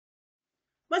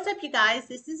What's up, you guys?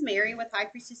 This is Mary with High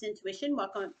Priestess Intuition.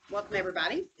 Welcome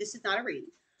everybody. This is not a reading.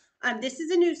 This is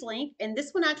a news link, and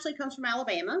this one actually comes from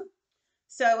Alabama.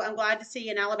 So I'm glad to see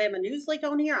an Alabama news link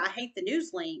on here. I hate the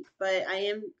news link, but I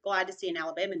am glad to see an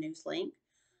Alabama news link.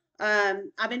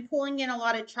 I've been pulling in a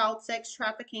lot of child sex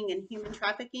trafficking and human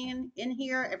trafficking in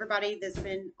here. Everybody that's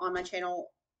been on my channel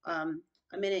a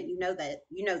minute, you know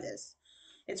this.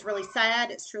 It's really sad.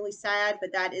 It's truly sad,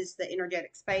 but that is the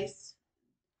energetic space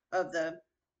of the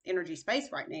energy space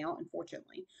right now,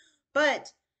 unfortunately. But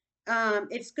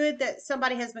it's good that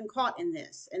somebody has been caught in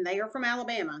this, and they are from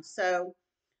Alabama. So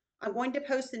I'm going to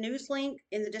post the news link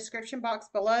in the description box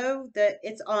below.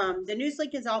 The news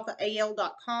link is off of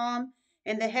al.com,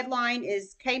 and the headline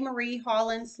is K. Marie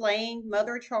Holland slaying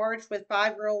mother charged with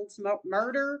 5-year-old's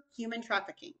murder, human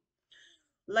trafficking.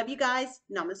 Love you guys.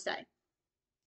 Namaste.